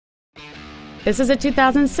This is a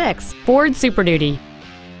 2006 Ford Super Duty.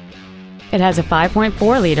 It has a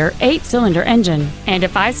 5.4-liter 8-cylinder engine and a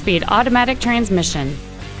 5-speed automatic transmission.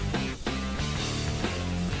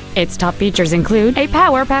 Its top features include a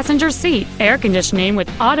power passenger seat, air conditioning with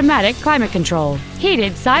automatic climate control,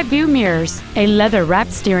 heated side view mirrors, a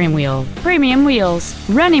leather-wrapped steering wheel, premium wheels,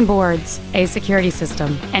 running boards, a security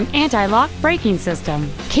system, an anti-lock braking system,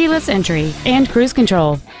 keyless entry, and cruise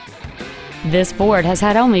control. This Ford has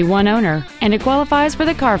had only one owner, and it qualifies for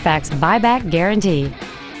the Carfax buyback guarantee.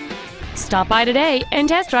 Stop by today and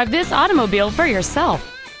test drive this automobile for yourself.